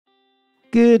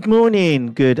Good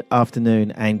morning, good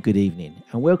afternoon, and good evening,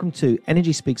 and welcome to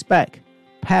Energy Speaks Back,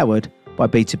 powered by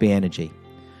B2B Energy.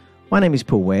 My name is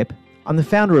Paul Webb. I'm the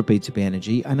founder of B2B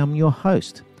Energy, and I'm your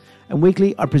host. And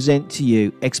weekly, I present to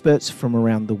you experts from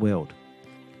around the world.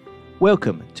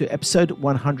 Welcome to episode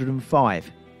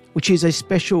 105, which is a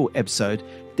special episode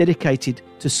dedicated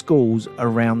to schools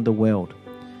around the world.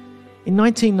 In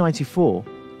 1994,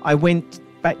 I went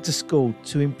back to school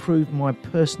to improve my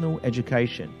personal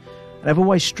education. And I've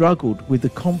always struggled with the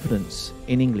confidence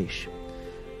in English.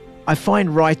 I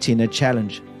find writing a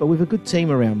challenge, but with a good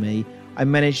team around me, I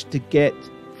managed to get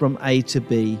from A to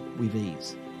B with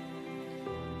ease.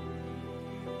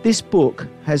 This book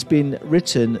has been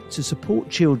written to support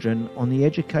children on the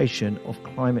education of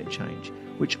climate change,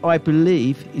 which I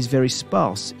believe is very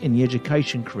sparse in the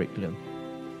education curriculum.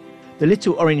 The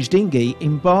Little Orange Dinghy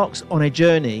embarks on a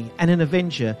journey and an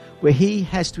adventure where he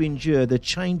has to endure the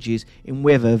changes in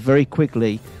weather very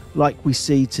quickly, like we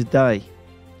see today.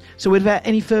 So without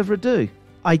any further ado,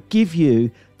 I give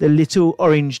you the Little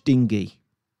Orange Dinghy.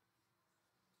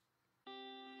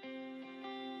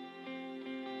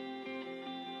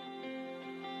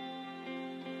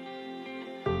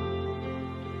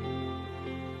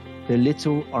 The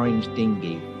Little Orange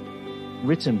Dinghy,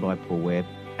 written by Paul Webb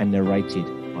and narrated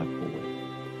by Paul Webb.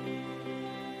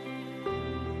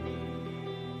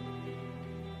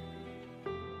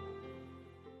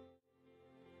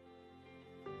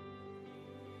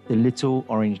 The Little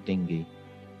Orange Dinghy.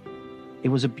 It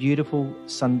was a beautiful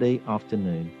Sunday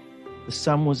afternoon. The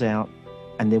sun was out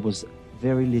and there was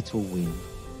very little wind.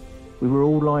 We were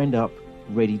all lined up,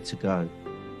 ready to go.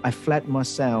 I flapped my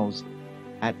sails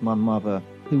at my mother,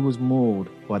 who was moored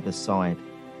by the side.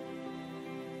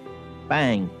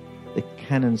 Bang! The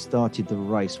cannon started the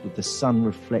race with the sun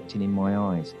reflecting in my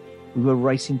eyes. We were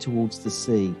racing towards the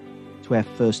sea, to our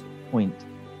first point,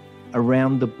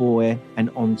 around the buoy and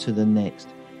on to the next,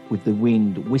 with the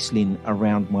wind whistling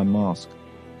around my mast.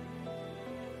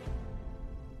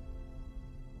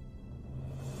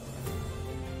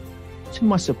 To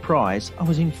my surprise, I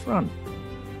was in front.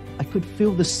 I could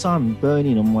feel the sun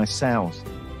burning on my sails.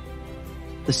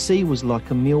 The sea was like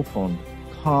a mill pond,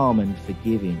 calm and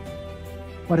forgiving.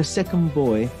 By the second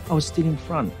buoy, I was still in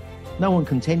front, no one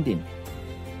contending.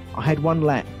 I had one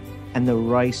lap, and the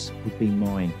race would be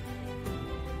mine.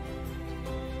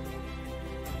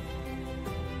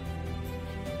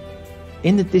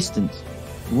 In the distance,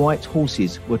 white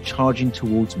horses were charging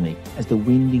towards me as the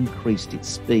wind increased its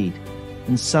speed,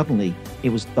 and suddenly it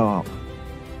was dark.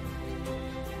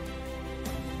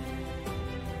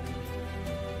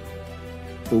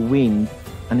 The wind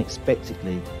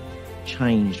unexpectedly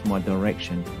changed my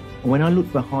direction, and when I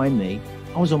looked behind me,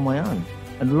 I was on my own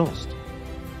and lost.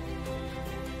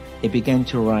 It began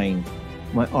to rain.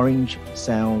 My orange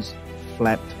sails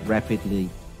flapped rapidly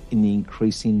in the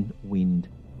increasing wind.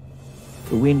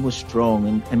 The wind was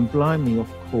strong and blowing me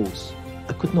off course.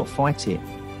 I could not fight it.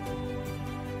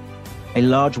 A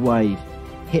large wave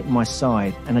hit my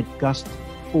side and a gust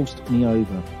forced me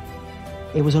over.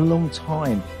 It was a long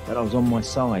time that I was on my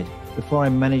side before I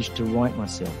managed to right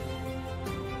myself.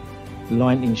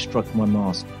 Lightning struck my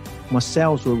mast. My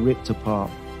sails were ripped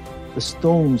apart. The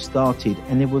storm started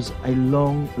and there was a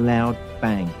long, loud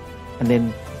bang and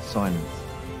then silence.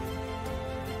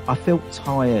 I felt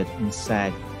tired and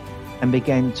sad and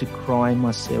began to cry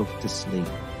myself to sleep.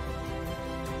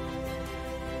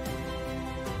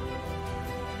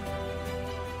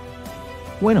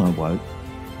 When I woke,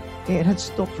 it had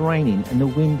stopped raining and the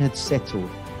wind had settled.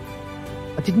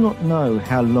 I did not know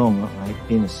how long I had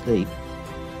been asleep.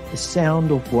 The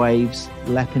sound of waves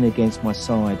lapping against my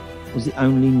side was the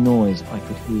only noise I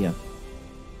could hear.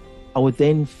 I would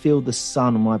then feel the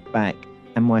sun on my back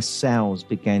and my sails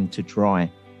began to dry.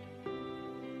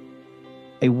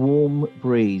 A warm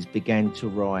breeze began to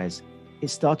rise. It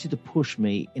started to push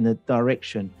me in a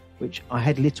direction which I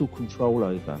had little control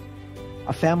over.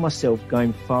 I found myself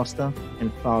going faster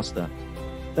and faster.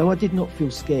 Though I did not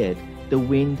feel scared, the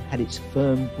wind had its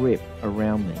firm grip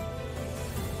around me.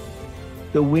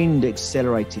 The wind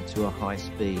accelerated to a high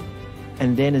speed,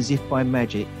 and then as if by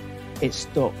magic, it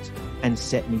stopped and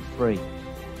set me free.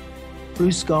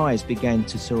 Blue skies began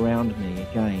to surround me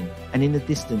again, and in the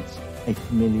distance, a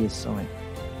familiar sight.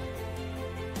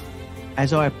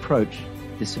 As I approached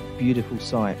this beautiful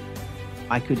sight,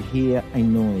 I could hear a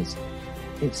noise.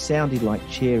 It sounded like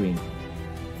cheering.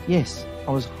 Yes,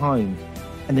 I was home,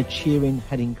 and the cheering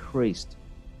had increased,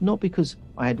 not because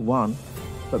I had won,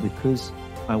 but because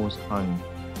I was home.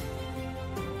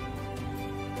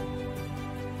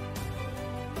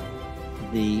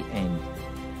 The end.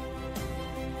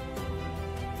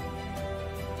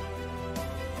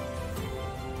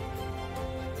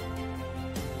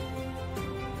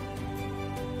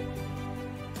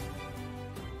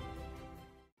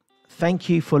 thank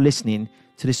you for listening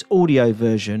to this audio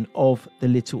version of the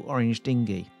Little Orange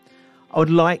Dinghy. I would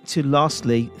like to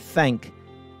lastly thank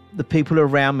the people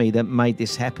around me that made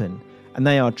this happen, and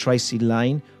they are Tracy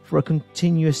Lane for a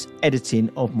continuous editing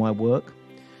of my work,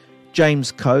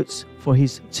 James Coates for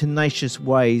his tenacious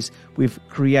ways with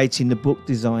creating the book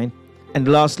design, and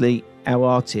lastly, our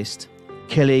artist,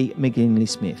 Kellie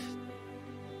McGinley-Smith.